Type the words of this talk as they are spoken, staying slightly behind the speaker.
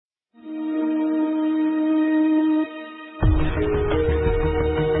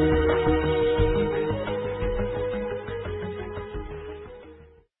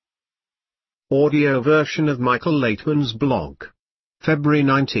audio version of Michael Laitman's blog. February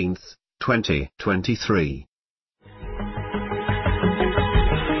 19, 2023.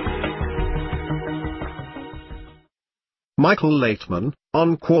 Michael Laitman,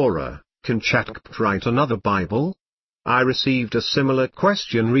 on Quora, can ChatGPT write another Bible? I received a similar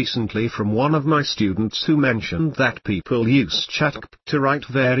question recently from one of my students who mentioned that people use ChatGPT to write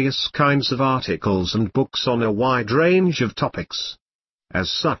various kinds of articles and books on a wide range of topics. As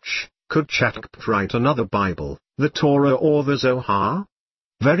such, could ChatGPT write another Bible, the Torah or the Zohar?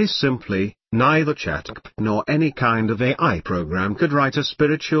 Very simply, neither ChatGPT nor any kind of AI program could write a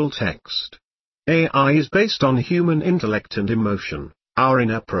spiritual text. AI is based on human intellect and emotion, our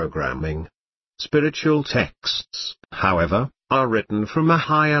inner programming. Spiritual texts, however, are written from a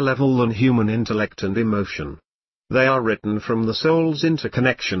higher level than human intellect and emotion. They are written from the soul's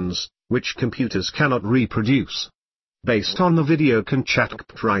interconnections, which computers cannot reproduce. Based on the video, can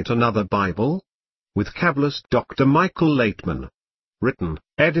ChatGPT write another Bible? With Kabbalist Dr. Michael Laitman. Written,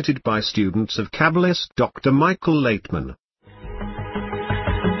 edited by students of Kabbalist Dr. Michael Laitman.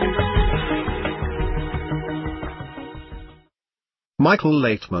 Michael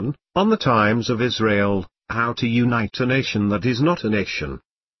Laitman, on the Times of Israel, How to Unite a Nation That Is Not a Nation.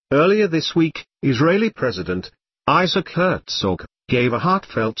 Earlier this week, Israeli President Isaac Herzog gave a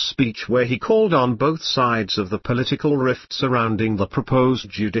heartfelt speech where he called on both sides of the political rift surrounding the proposed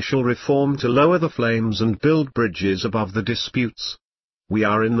judicial reform to lower the flames and build bridges above the disputes. We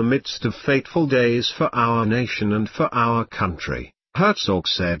are in the midst of fateful days for our nation and for our country, Herzog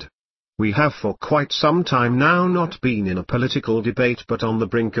said. We have for quite some time now not been in a political debate but on the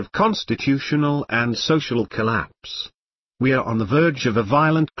brink of constitutional and social collapse. We are on the verge of a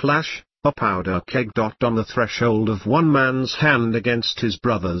violent clash, a powder keg. On the threshold of one man's hand against his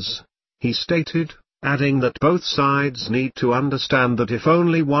brother's, he stated, adding that both sides need to understand that if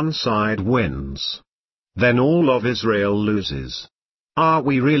only one side wins, then all of Israel loses. Are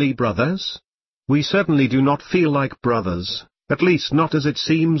we really brothers? We certainly do not feel like brothers. At least not as it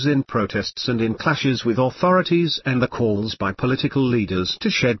seems in protests and in clashes with authorities and the calls by political leaders to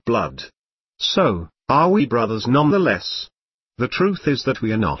shed blood. So, are we brothers nonetheless? The truth is that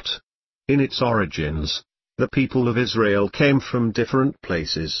we are not. In its origins, the people of Israel came from different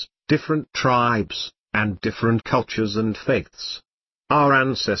places, different tribes, and different cultures and faiths. Our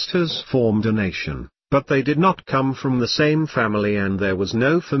ancestors formed a nation, but they did not come from the same family and there was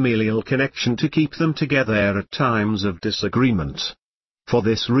no familial connection to keep them together at times of disagreement. For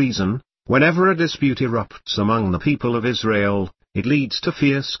this reason, whenever a dispute erupts among the people of Israel, it leads to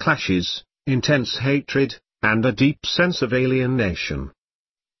fierce clashes, intense hatred, and a deep sense of alienation.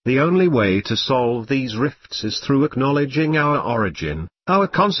 The only way to solve these rifts is through acknowledging our origin, our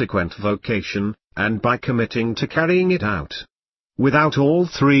consequent vocation, and by committing to carrying it out. Without all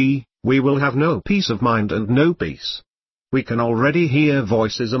three, we will have no peace of mind and no peace. We can already hear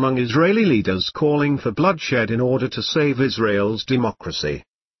voices among Israeli leaders calling for bloodshed in order to save Israel's democracy.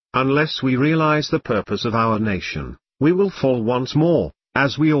 Unless we realize the purpose of our nation, we will fall once more,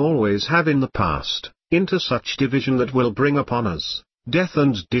 as we always have in the past, into such division that will bring upon us death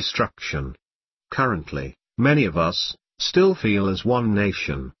and destruction. Currently, many of us still feel as one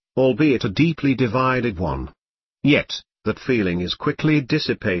nation, albeit a deeply divided one. Yet, that feeling is quickly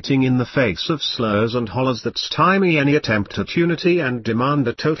dissipating in the face of slurs and hollers that stymie any attempt at unity and demand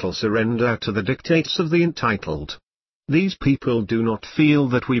a total surrender to the dictates of the entitled. These people do not feel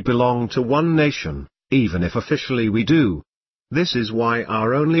that we belong to one nation, even if officially we do. This is why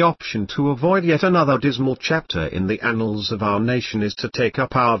our only option to avoid yet another dismal chapter in the annals of our nation is to take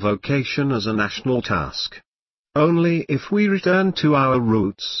up our vocation as a national task. Only if we return to our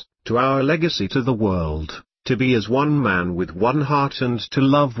roots, to our legacy to the world, to be as one man with one heart and to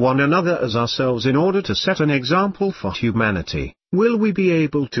love one another as ourselves in order to set an example for humanity, will we be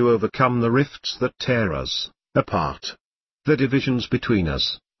able to overcome the rifts that tear us apart. The divisions between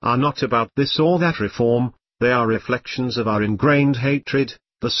us are not about this or that reform, they are reflections of our ingrained hatred,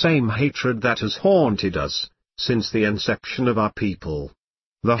 the same hatred that has haunted us since the inception of our people.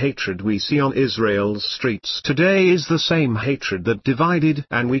 The hatred we see on Israel's streets today is the same hatred that divided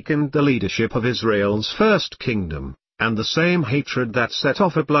and weakened the leadership of Israel's first kingdom, and the same hatred that set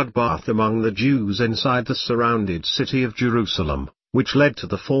off a bloodbath among the Jews inside the surrounded city of Jerusalem, which led to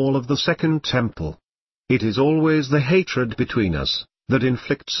the fall of the Second Temple. It is always the hatred between us that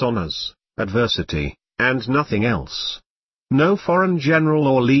inflicts on us adversity, and nothing else. No foreign general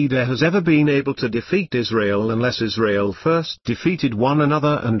or leader has ever been able to defeat Israel unless Israel first defeated one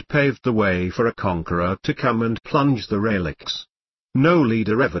another and paved the way for a conqueror to come and plunge the relics. No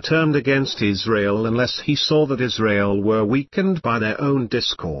leader ever turned against Israel unless he saw that Israel were weakened by their own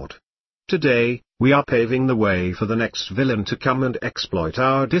discord. Today, we are paving the way for the next villain to come and exploit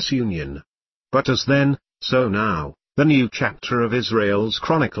our disunion. But as then, so now, the new chapter of Israel's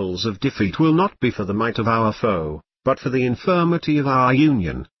chronicles of defeat will not be for the might of our foe, but for the infirmity of our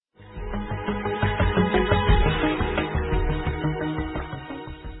union.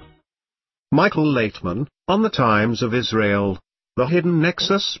 Michael Laitman, on the Times of Israel, the hidden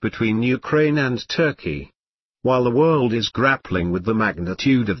nexus between Ukraine and Turkey. While the world is grappling with the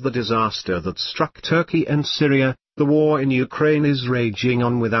magnitude of the disaster that struck Turkey and Syria, the war in Ukraine is raging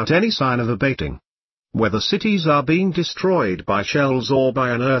on without any sign of abating. Whether cities are being destroyed by shells or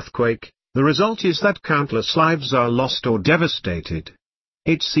by an earthquake, the result is that countless lives are lost or devastated.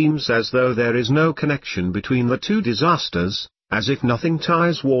 It seems as though there is no connection between the two disasters, as if nothing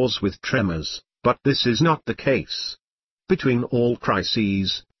ties wars with tremors, but this is not the case. Between all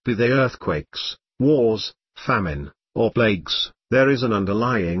crises, be they earthquakes, wars, famine, or plagues, there is an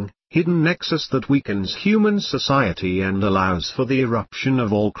underlying, hidden nexus that weakens human society and allows for the eruption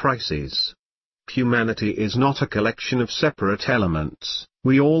of all crises. Humanity is not a collection of separate elements,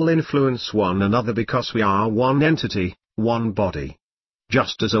 we all influence one another because we are one entity, one body.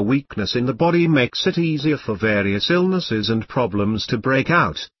 Just as a weakness in the body makes it easier for various illnesses and problems to break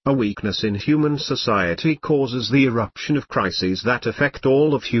out, a weakness in human society causes the eruption of crises that affect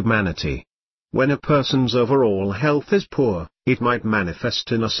all of humanity. When a person's overall health is poor, it might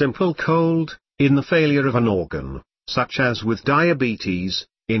manifest in a simple cold, in the failure of an organ, such as with diabetes,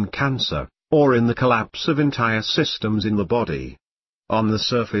 in cancer, or in the collapse of entire systems in the body. On the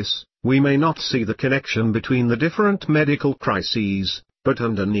surface, we may not see the connection between the different medical crises, but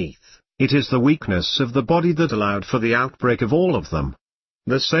underneath, it is the weakness of the body that allowed for the outbreak of all of them.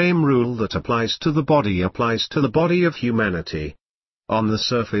 The same rule that applies to the body applies to the body of humanity. On the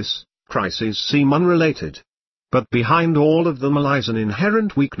surface, crises seem unrelated. But behind all of them lies an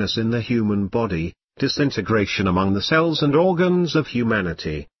inherent weakness in the human body, disintegration among the cells and organs of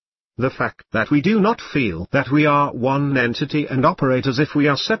humanity. The fact that we do not feel that we are one entity and operate as if we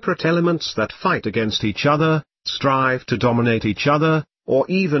are separate elements that fight against each other, strive to dominate each other, or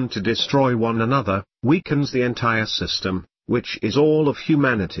even to destroy one another, weakens the entire system, which is all of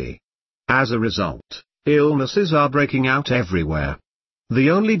humanity. As a result, illnesses are breaking out everywhere.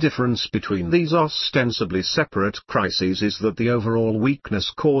 The only difference between these ostensibly separate crises is that the overall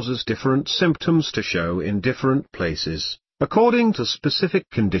weakness causes different symptoms to show in different places, according to specific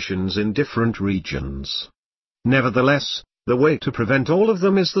conditions in different regions. Nevertheless, the way to prevent all of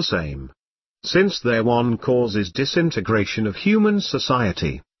them is the same. Since their one cause is disintegration of human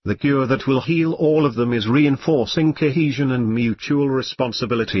society, the cure that will heal all of them is reinforcing cohesion and mutual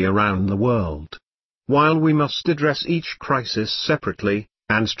responsibility around the world. While we must address each crisis separately,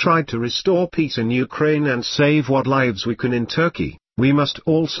 and try to restore peace in Ukraine and save what lives we can in Turkey, we must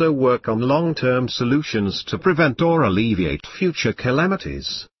also work on long-term solutions to prevent or alleviate future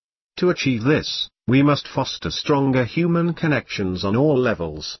calamities. To achieve this, we must foster stronger human connections on all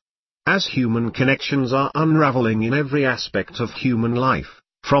levels. As human connections are unraveling in every aspect of human life,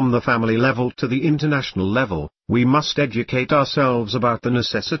 from the family level to the international level, we must educate ourselves about the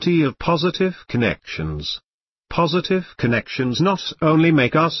necessity of positive connections. Positive connections not only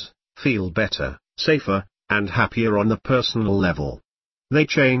make us feel better, safer, and happier on the personal level. They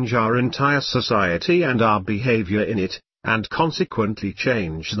change our entire society and our behavior in it, and consequently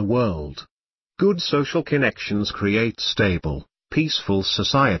change the world. Good social connections create stable, peaceful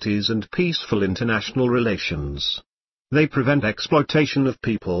societies and peaceful international relations. They prevent exploitation of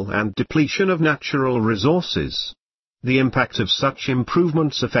people and depletion of natural resources. The impact of such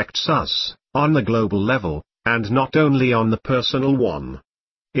improvements affects us, on the global level, and not only on the personal one.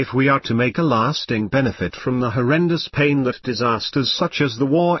 If we are to make a lasting benefit from the horrendous pain that disasters such as the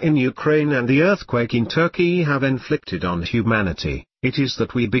war in Ukraine and the earthquake in Turkey have inflicted on humanity, it is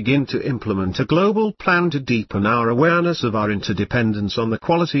that we begin to implement a global plan to deepen our awareness of our interdependence on the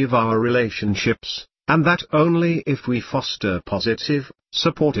quality of our relationships, and that only if we foster positive,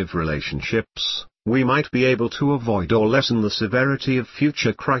 supportive relationships, we might be able to avoid or lessen the severity of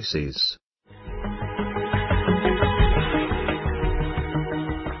future crises.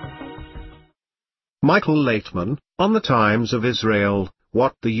 Michael Laitman, on the Times of Israel,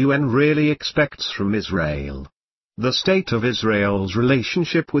 what the UN really expects from Israel. The state of Israel's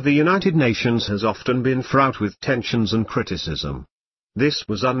relationship with the United Nations has often been fraught with tensions and criticism. This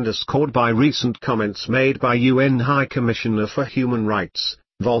was underscored by recent comments made by UN High Commissioner for Human Rights,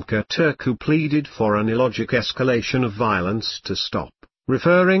 Volker Turk, who pleaded for an illogic escalation of violence to stop,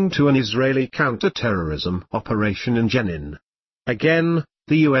 referring to an Israeli counter-terrorism operation in Jenin. Again,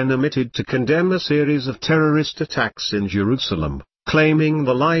 the UN omitted to condemn a series of terrorist attacks in Jerusalem, claiming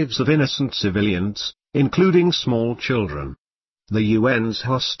the lives of innocent civilians, including small children. The UN's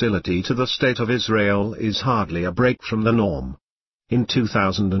hostility to the State of Israel is hardly a break from the norm. In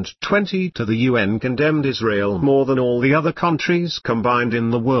 2020 the UN condemned Israel more than all the other countries combined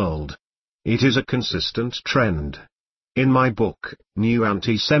in the world. It is a consistent trend. In my book, New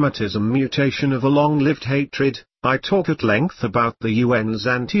Anti-Semitism: Mutation of a Long-Lived Hatred, I talk at length about the UN's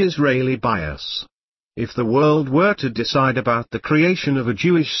anti-Israeli bias. If the world were to decide about the creation of a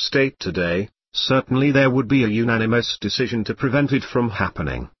Jewish state today, certainly there would be a unanimous decision to prevent it from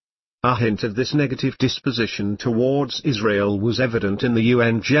happening. A hint of this negative disposition towards Israel was evident in the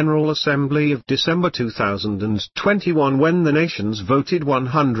UN General Assembly of December 2021 when the nations voted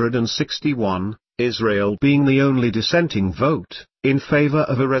 161, Israel being the only dissenting vote, in favor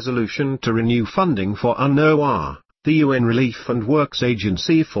of a resolution to renew funding for UNRWA, the UN Relief and Works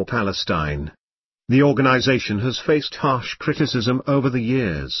Agency for Palestine. The organization has faced harsh criticism over the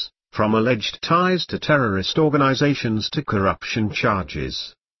years, from alleged ties to terrorist organizations to corruption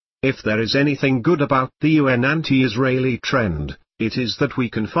charges. If there is anything good about the UN anti-Israeli trend, it is that we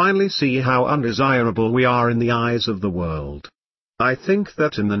can finally see how undesirable we are in the eyes of the world. I think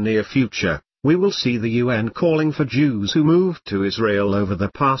that in the near future, we will see the UN calling for Jews who moved to Israel over the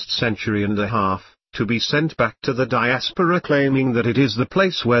past century and a half, to be sent back to the diaspora, claiming that it is the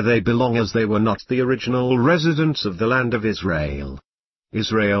place where they belong as they were not the original residents of the land of Israel.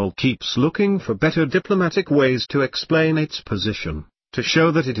 Israel keeps looking for better diplomatic ways to explain its position, to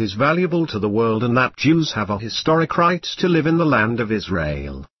show that it is valuable to the world and that Jews have a historic right to live in the land of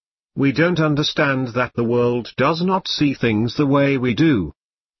Israel. We don't understand that the world does not see things the way we do.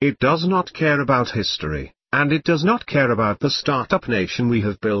 It does not care about history, and it does not care about the startup nation we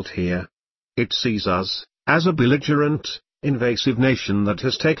have built here. It sees us as a belligerent, invasive nation that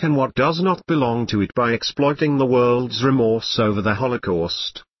has taken what does not belong to it by exploiting the world's remorse over the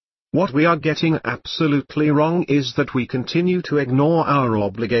Holocaust. What we are getting absolutely wrong is that we continue to ignore our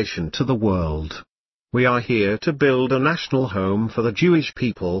obligation to the world. We are here to build a national home for the Jewish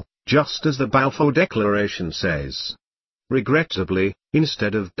people, just as the Balfour Declaration says. Regrettably,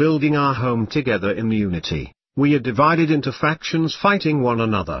 instead of building our home together in unity, we are divided into factions fighting one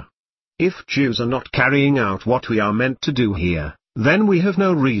another. If Jews are not carrying out what we are meant to do here, then we have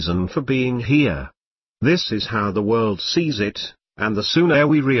no reason for being here. This is how the world sees it, and the sooner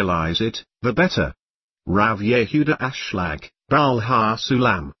we realize it, the better. Rav Yehuda Ashlag, Baal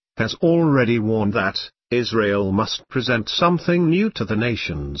HaSulam, has already warned that Israel must present something new to the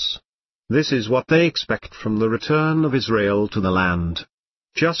nations. This is what they expect from the return of Israel to the land: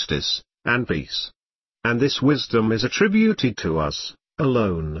 justice and peace. And this wisdom is attributed to us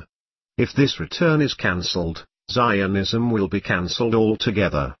alone. If this return is cancelled, Zionism will be cancelled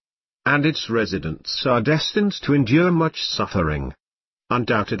altogether. And its residents are destined to endure much suffering.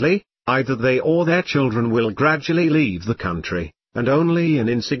 Undoubtedly, either they or their children will gradually leave the country, and only an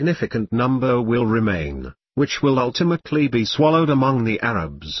insignificant number will remain, which will ultimately be swallowed among the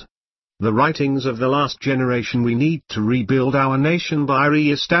Arabs. The writings of the last generation: we need to rebuild our nation by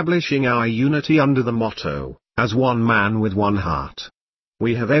re-establishing our unity under the motto, as one man with one heart.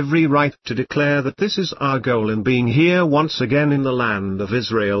 We have every right to declare that this is our goal in being here once again in the land of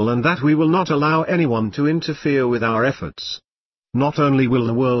Israel, and that we will not allow anyone to interfere with our efforts. Not only will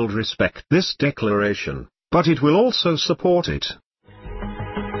the world respect this declaration, but it will also support it.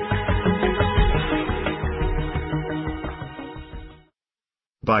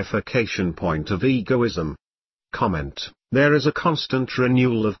 Bifurcation point of egoism. Comment: there is a constant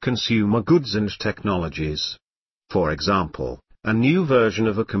renewal of consumer goods and technologies. For example, a new version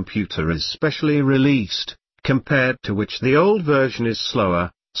of a computer is specially released, compared to which the old version is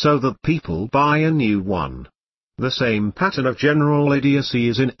slower, so that people buy a new one. The same pattern of general idiocy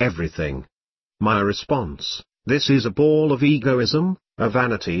is in everything. My response: this is a ball of egoism, a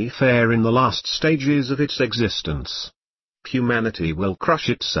Vanity Fair in the last stages of its existence. Humanity will crush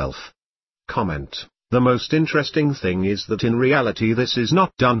itself. Comment: the most interesting thing is that in reality this is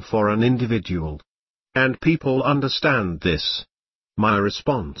not done for an individual. And people understand this. My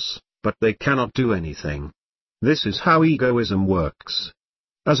response: but they cannot do anything. This is how egoism works.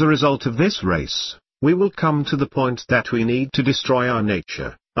 As a result of this race, we will come to the point that we need to destroy our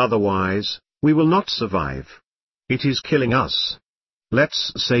nature, otherwise, we will not survive. It is killing us.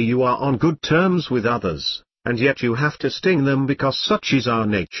 Let's say you are on good terms with others, and yet you have to sting them because such is our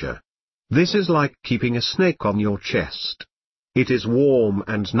nature. This is like keeping a snake on your chest. It is warm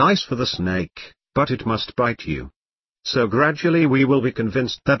and nice for the snake, but it must bite you. So gradually we will be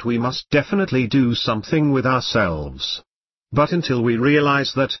convinced that we must definitely do something with ourselves. But until we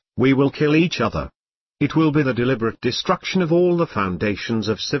realize that, we will kill each other. It will be the deliberate destruction of all the foundations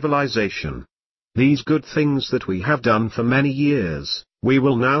of civilization. These good things that we have done for many years, we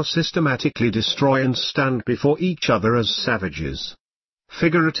will now systematically destroy and stand before each other as savages.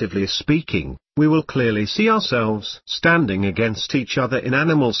 Figuratively speaking, we will clearly see ourselves standing against each other in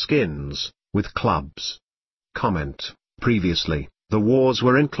animal skins, with clubs. Comment. Previously, the wars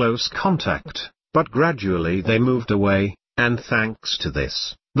were in close contact, but gradually they moved away, and thanks to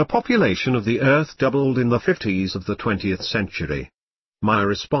this, the population of the Earth doubled in the 50s of the 20th century. My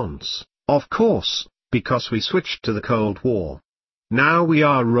response, of course, because we switched to the Cold War. Now we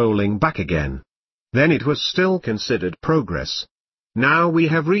are rolling back again. Then it was still considered progress. Now we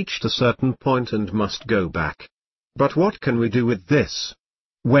have reached a certain point and must go back. But what can we do with this?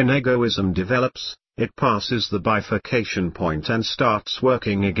 When egoism develops, it passes the bifurcation point and starts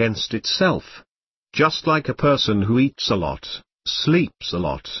working against itself. Just like a person who eats a lot, sleeps a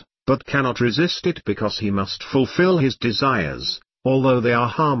lot, but cannot resist it because he must fulfill his desires, although they are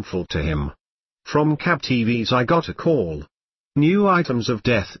harmful to him. From Cab TV's I Got a Call. New items of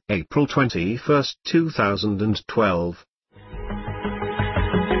death, April 21, 2012.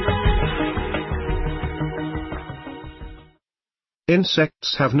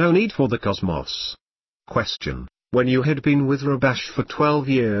 Insects have no need for the cosmos. Question. When you had been with Rabash for 12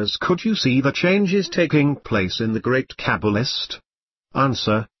 years, could you see the changes taking place in the great Kabbalist?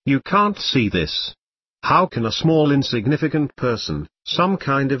 Answer. You can't see this. How can a small insignificant person, some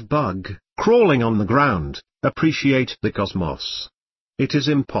kind of bug, crawling on the ground, appreciate the cosmos? It is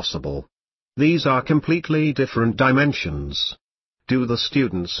impossible. These are completely different dimensions. Do the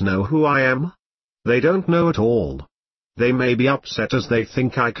students know who I am? They don't know at all. They may be upset as they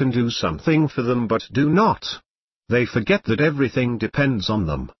think I can do something for them but do not. They forget that everything depends on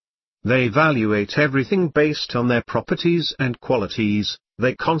them. They evaluate everything based on their properties and qualities.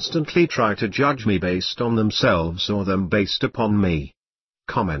 They constantly try to judge me based on themselves or them based upon me.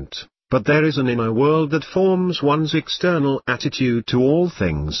 Comment. But there is an inner world that forms one's external attitude to all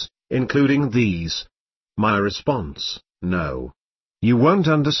things, including these. My response, no. You won't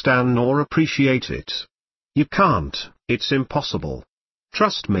understand nor appreciate it. You can't, it's impossible.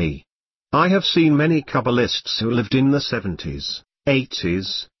 Trust me. I have seen many Kabbalists who lived in the 70s,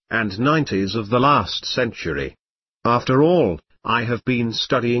 80s, and 90s of the last century. After all, I have been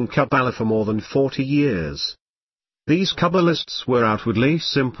studying Kabbalah for more than 40 years. These Kabbalists were outwardly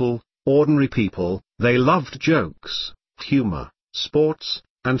simple, ordinary people. They loved jokes, humor, sports,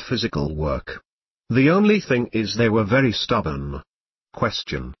 and physical work. The only thing is they were very stubborn.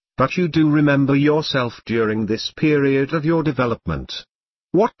 Question. But you do remember yourself during this period of your development.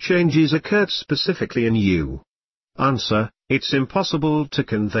 What changes occurred specifically in you? Answer. It's impossible to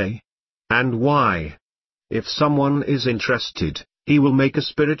convey. And why? If someone is interested, he will make a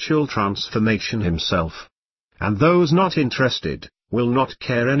spiritual transformation himself. And those not interested, will not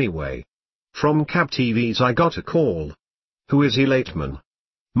care anyway. From Cab TV's I Got a Call. Who is Elateman?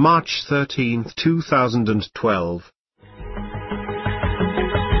 March 13, 2012.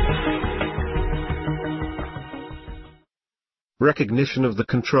 Recognition of the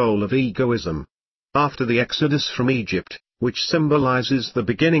control of egoism. After the exodus from Egypt, which symbolizes the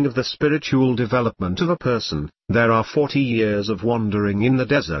beginning of the spiritual development of a person, there are 40 years of wandering in the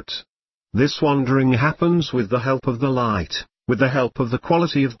desert. This wandering happens with the help of the light, with the help of the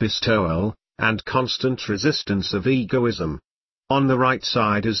quality of bestowal, and constant resistance of egoism. On the right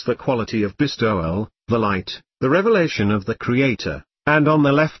side is the quality of bestowal, the light, the revelation of the Creator, and on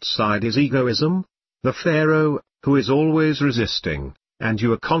the left side is egoism, the Pharaoh, who is always resisting, and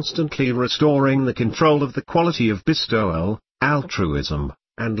you are constantly restoring the control of the quality of bestowal, altruism,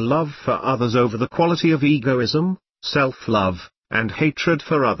 and love for others over the quality of egoism, self-love, and hatred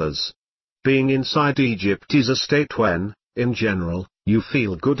for others. Being inside Egypt is a state when, in general, you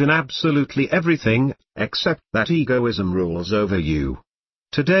feel good in absolutely everything, except that egoism rules over you.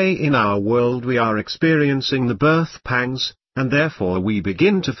 Today in our world we are experiencing the birth pangs, and therefore we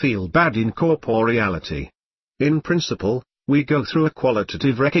begin to feel bad in corporeality. In principle, we go through a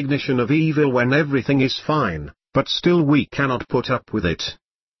qualitative recognition of evil when everything is fine, but still we cannot put up with it.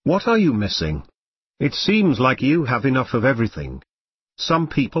 What are you missing? It seems like you have enough of everything. Some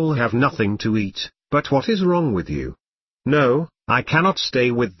people have nothing to eat, but what is wrong with you? No, I cannot stay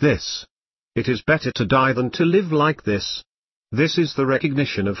with this. It is better to die than to live like this. This is the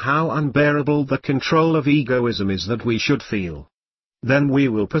recognition of how unbearable the control of egoism is that we should feel. Then we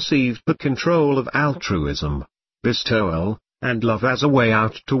will perceive the control of altruism, bestowal, and love as a way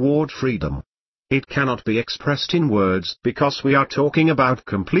out toward freedom. It cannot be expressed in words because we are talking about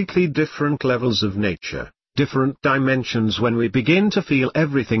completely different levels of nature, different dimensions when we begin to feel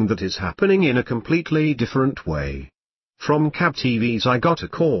everything that is happening in a completely different way. From Cab TV's I Got a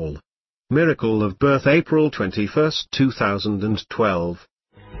Call. Miracle of Birth, April 21, 2012.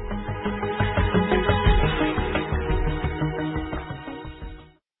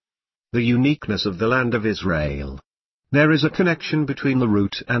 The uniqueness of the land of Israel. There is a connection between the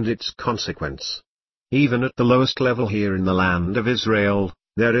root and its consequence. Even at the lowest level here in the land of Israel,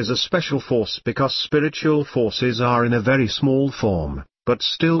 there is a special force because spiritual forces are in a very small form, but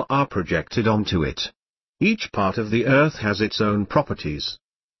still are projected onto it. Each part of the earth has its own properties.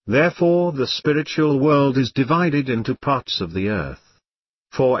 Therefore the spiritual world is divided into parts of the earth.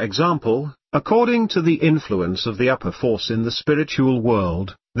 For example, according to the influence of the upper force in the spiritual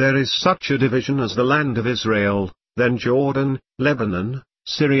world, there is such a division as the land of Israel, then Jordan, Lebanon,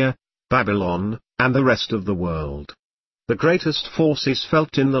 Syria, Babylon, and the rest of the world. The greatest force is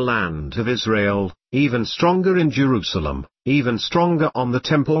felt in the land of Israel, even stronger in Jerusalem, even stronger on the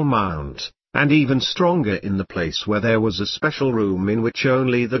Temple Mount, and even stronger in the place where there was a special room in which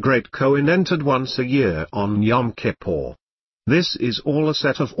only the great Kohen entered once a year on Yom Kippur. This is all a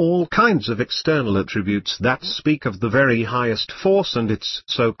set of all kinds of external attributes that speak of the very highest force and its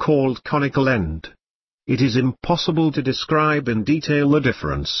so-called conical end. It is impossible to describe in detail the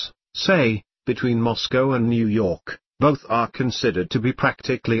difference, say, between Moscow and New York. Both are considered to be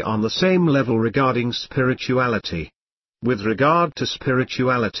practically on the same level regarding spirituality. With regard to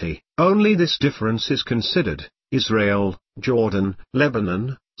spirituality, only this difference is considered: Israel, Jordan,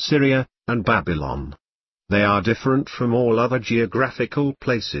 Lebanon, Syria, and Babylon. They are different from all other geographical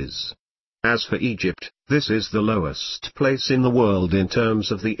places. As for Egypt, this is the lowest place in the world in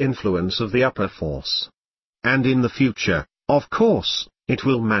terms of the influence of the upper force. And in the future, of course, it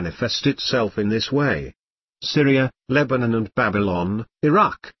will manifest itself in this way. Syria, Lebanon and Babylon,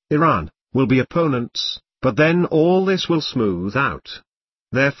 Iraq, Iran, will be opponents, but then all this will smooth out.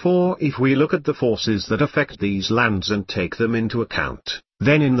 Therefore, if we look at the forces that affect these lands and take them into account,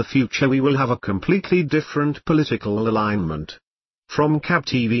 then in the future we will have a completely different political alignment. From Cab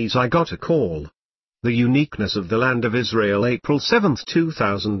TV's I Got a Call. The uniqueness of the land of Israel, April 7,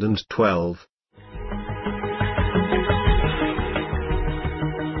 2012.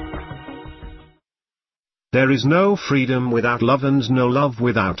 There is no freedom without love and no love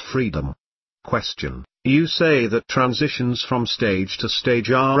without freedom. Question: you say that transitions from stage to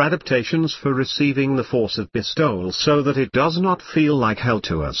stage are adaptations for receiving the force of bestowal so that it does not feel like hell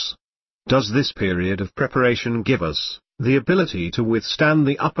to us. Does this period of preparation give us the ability to withstand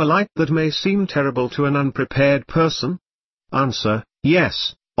the upper light that may seem terrible to an unprepared person? Answer: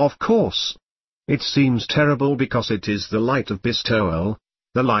 yes, of course. It seems terrible because it is the light of bestowal,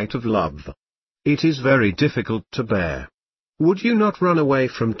 the light of love. It is very difficult to bear. Would you not run away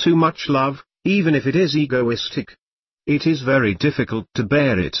from too much love, even if it is egoistic? It is very difficult to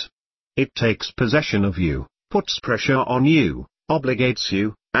bear it. It takes possession of you, puts pressure on you, obligates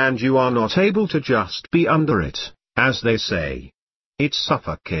you, and you are not able to just be under it, as they say. It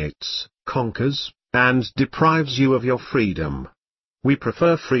suffocates, conquers, and deprives you of your freedom. We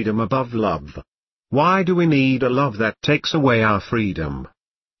prefer freedom above love. Why do we need a love that takes away our freedom?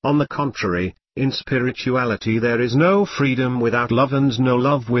 On the contrary, in spirituality there is no freedom without love and no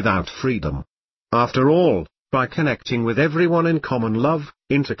love without freedom. After all, by connecting with everyone in common love,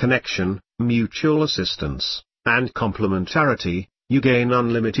 interconnection, mutual assistance, and complementarity, you gain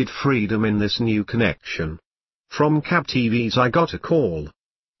unlimited freedom in this new connection. From Cab TV's I Got a Call.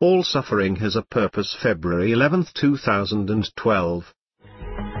 All suffering has a purpose, February 11, 2012.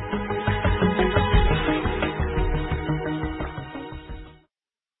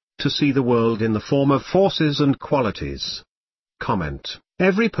 To see the world in the form of forces and qualities. Comment: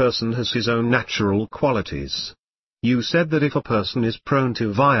 every person has his own natural qualities. You said that if a person is prone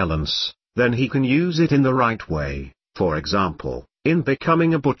to violence, then he can use it in the right way, for example, in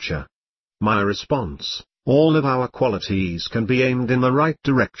becoming a butcher. My response: all of our qualities can be aimed in the right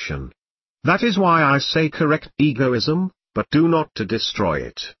direction. That is why I say correct egoism, but do not to destroy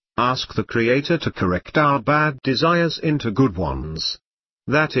it. Ask the Creator to correct our bad desires into good ones.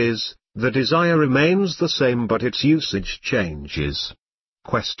 That is, the desire remains the same but its usage changes.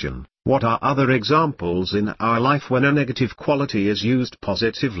 Question: what are other examples in our life when a negative quality is used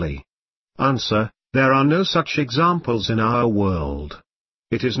positively? Answer: there are no such examples in our world.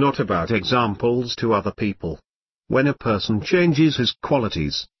 It is not about examples to other people. When a person changes his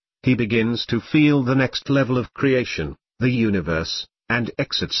qualities, he begins to feel the next level of creation, the universe, and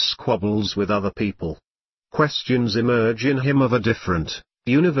exits squabbles with other people. Questions emerge in him of a different,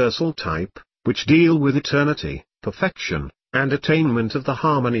 universal type, which deal with eternity, perfection, and attainment of the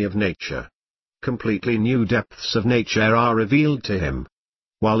harmony of nature. completely new depths of nature are revealed to him.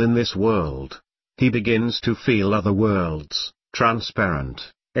 While in this world, he begins to feel other worlds, transparent,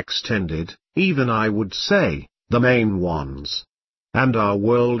 extended, even I would say, the main ones. And our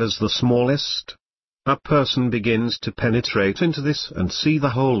world as the smallest. A person begins to penetrate into this and see the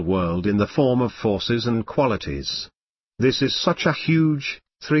whole world in the form of forces and qualities. This is such a huge,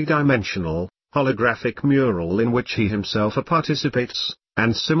 three-dimensional, holographic mural in which he himself participates,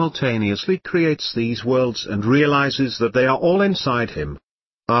 and simultaneously creates these worlds and realizes that they are all inside him.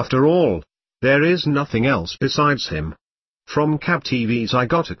 After all, there is nothing else besides him. From Cab TV's I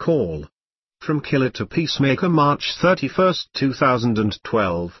Got a Call. From Killer to Peacemaker, March 31,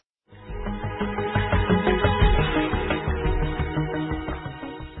 2012.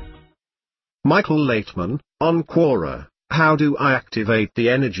 Michael Laitman, on Quora, how do I activate the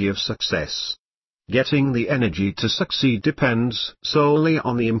energy of success? Getting the energy to succeed depends solely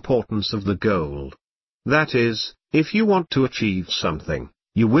on the importance of the goal. That is, if you want to achieve something,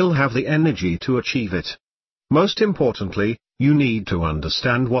 you will have the energy to achieve it. Most importantly, you need to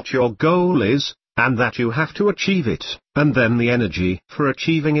understand what your goal is, and that you have to achieve it, and then the energy for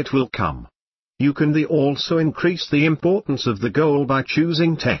achieving it will come. You can also increase the importance of the goal by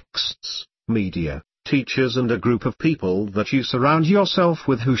choosing texts, media, teachers and a group of people that you surround yourself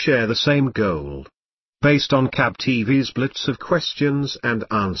with who share the same goal. Based on Cab TV's blitz of questions and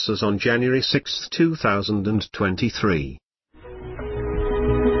answers on January 6, 2023.